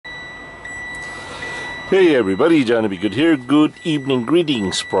Hey everybody, Johnny Be Good here. Good evening,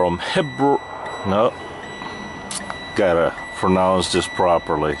 greetings from Hebron. No, gotta pronounce this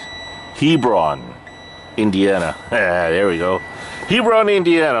properly. Hebron, Indiana. There we go. Hebron,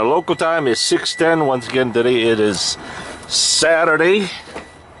 Indiana. Local time is 6:10. Once again, today it is Saturday,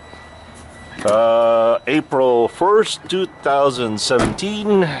 April 1st,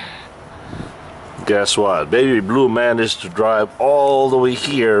 2017. Guess what? Baby Blue managed to drive all the way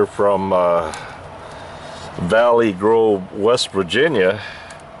here from Valley Grove, West Virginia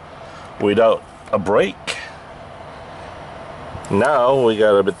without a break. Now we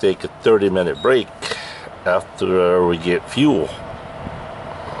gotta take a 30-minute break after we get fuel.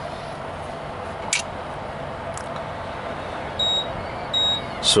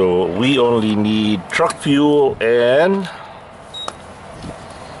 So we only need truck fuel and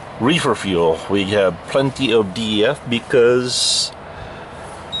reefer fuel. We have plenty of DEF because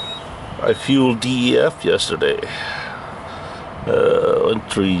I fueled DEF yesterday.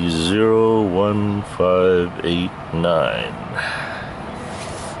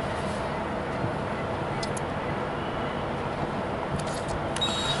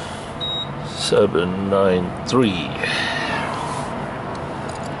 Seven nine three.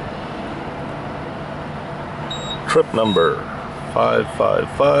 Trip number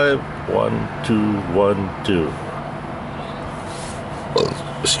 5551212. Oh,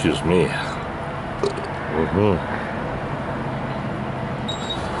 excuse me.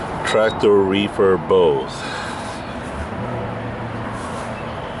 Tractor, reefer, both.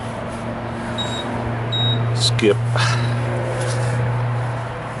 Skip.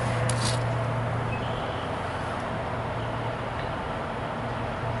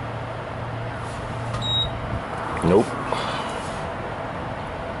 Nope.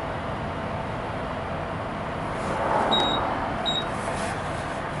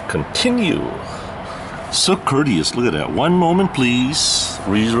 Continue. So courteous. Look at that. One moment, please.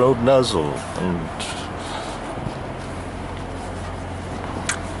 Reload nozzle. And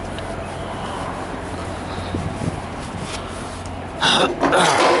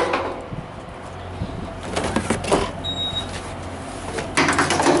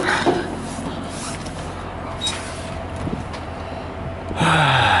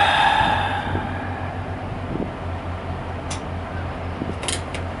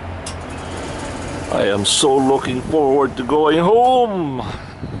I am so looking forward to going home.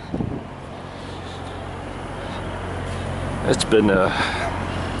 It's been a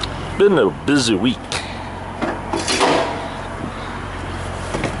busy week.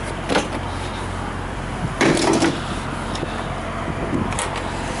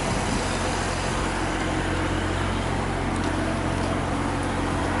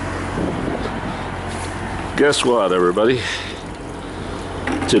 Guess what, everybody?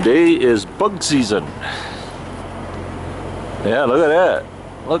 Today is bug season. Yeah, look at that.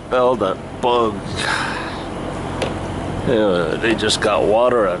 Look at all that bugs. Yeah, they just got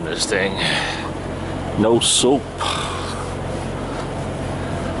water on this thing. No soap.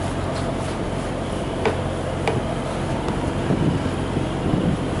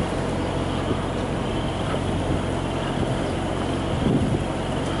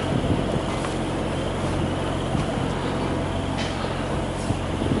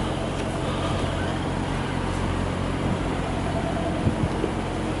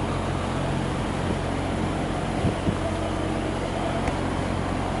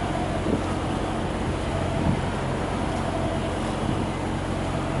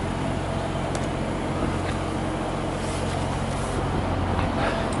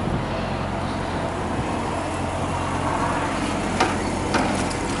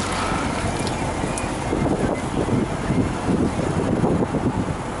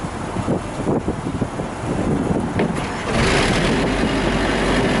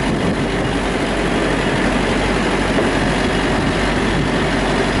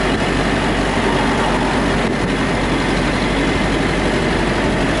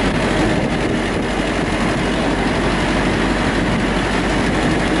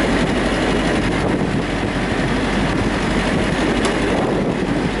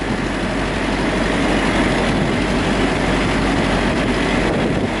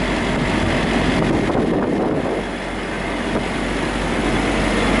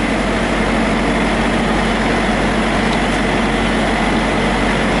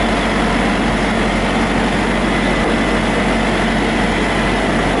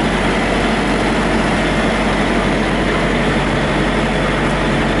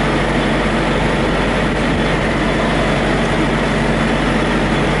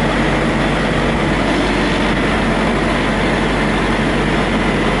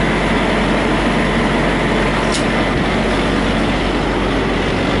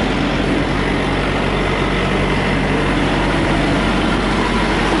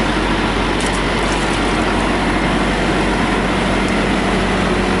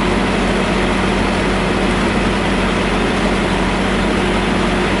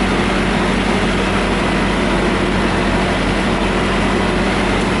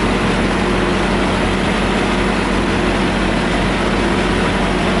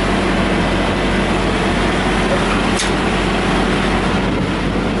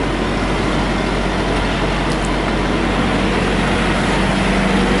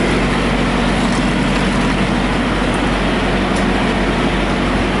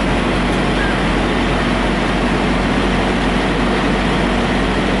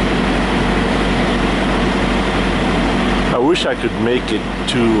 wish I could make it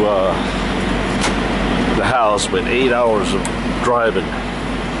to the house with 8 hours of driving.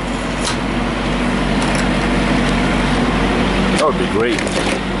 That would be great.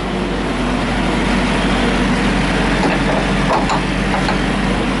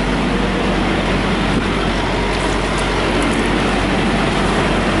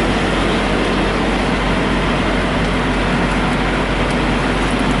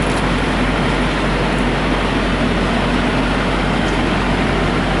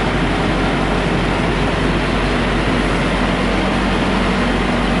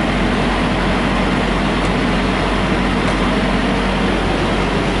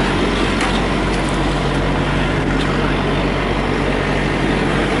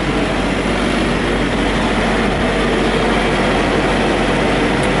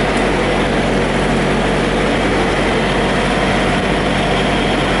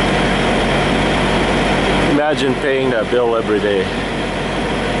 Imagine paying that bill every day.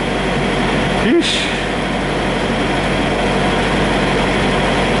 Yeesh.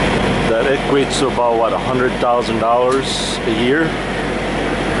 That equates to about what, $100,000 a year?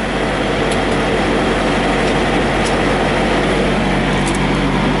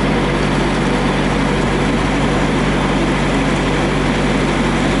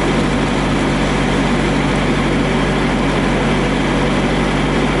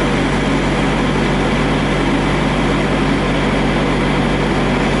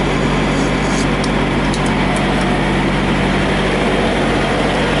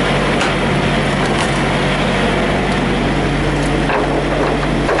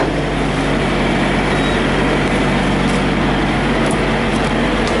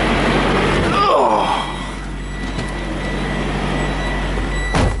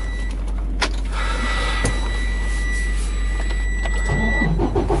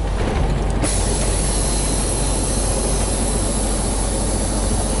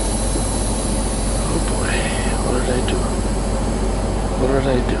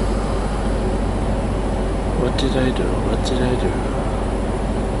 What did I do? What did I do?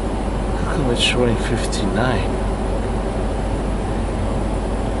 How come it's showing 59?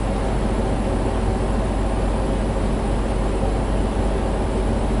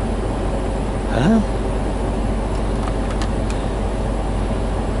 Huh?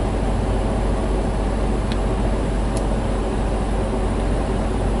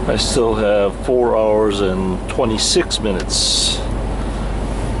 I still have 4 hours and 26 minutes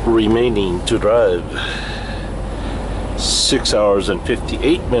remaining to drive. 6 hours and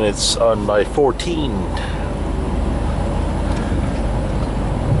 58 minutes on my 14.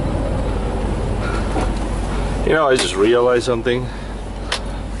 You know, I just realized something.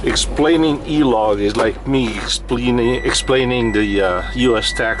 Explaining E-log is like me explaining the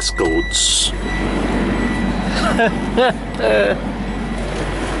US tax codes.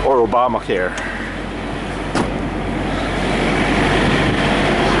 Or Obamacare.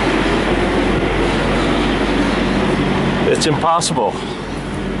 It's impossible.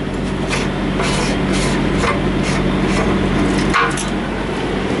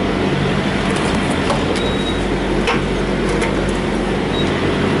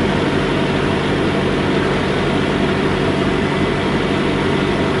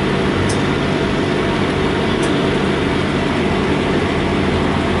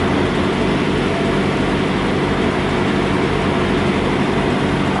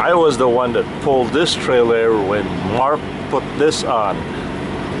 I was the one that pulled this trailer when Mark put this on,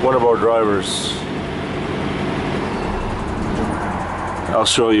 one of our drivers. I'll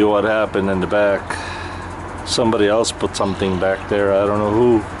show you what happened in the back. Somebody else put something back there, I don't know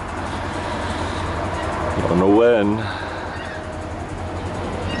who. I don't know when.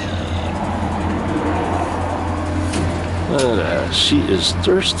 She is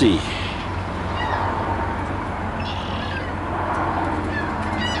thirsty.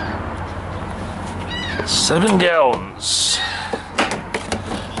 Seven gallons.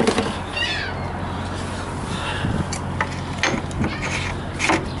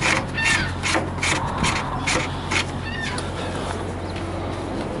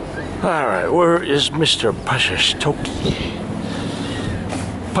 Alright, where is Mr. Pashastoki?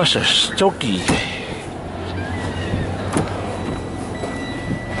 Pashastoki.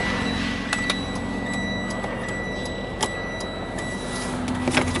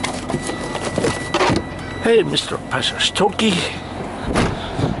 Hey, Mr. Pashastoki.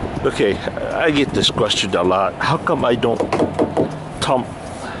 Okay, I get this question a lot. How come I don't thump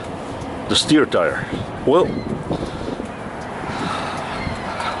the steer tire? Well,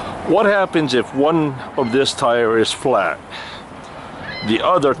 what happens if one of this tire is flat? The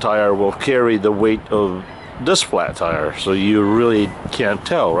other tire will carry the weight of this flat tire, so you really can't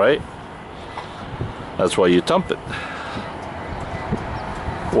tell, right? That's why you dump it.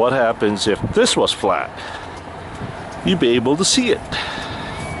 What happens if this was flat? You'd be able to see it,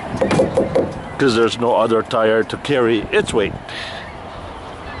 because there's no other tire to carry its weight,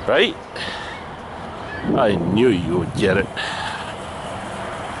 right? I knew you would get it.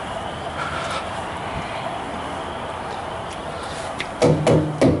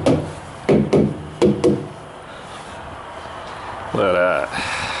 Look at that.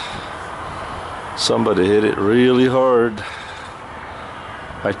 Somebody hit it really hard.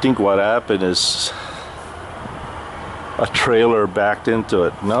 I think what happened is a trailer backed into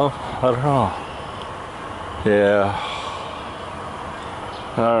it. No? I don't know. Yeah.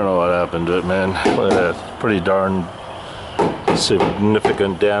 I don't know what happened to it, man. Look at that. Pretty darn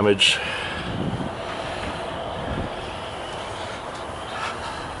significant damage.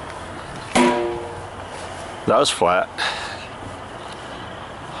 That was flat.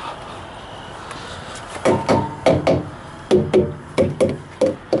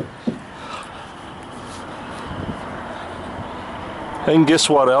 And guess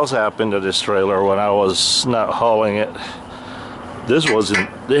what else happened to this trailer when I was not hauling it? This wasn't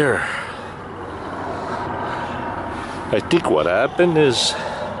there. I think what happened is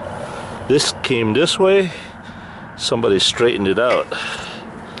this came this way, somebody straightened it out.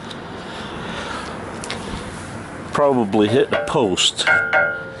 Probably hit the post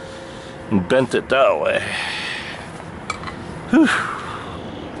and bent it that way. Whew.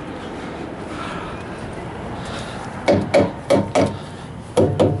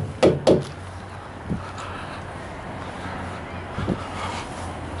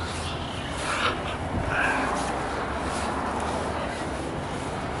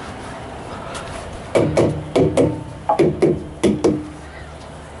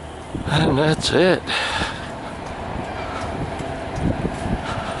 And that's it.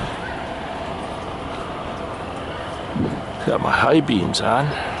 Got my high beams on.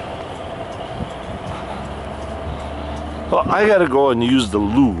 Well, I gotta go and use the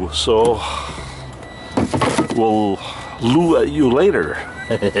loo, so we'll loo at you later.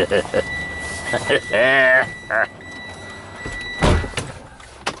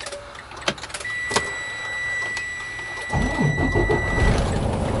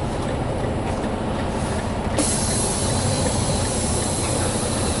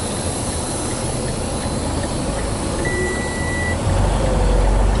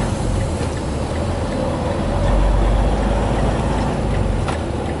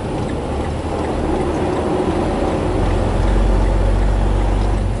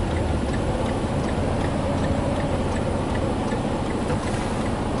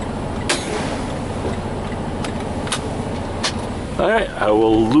 Alright, I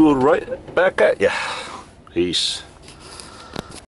will lure right back at ya. Peace.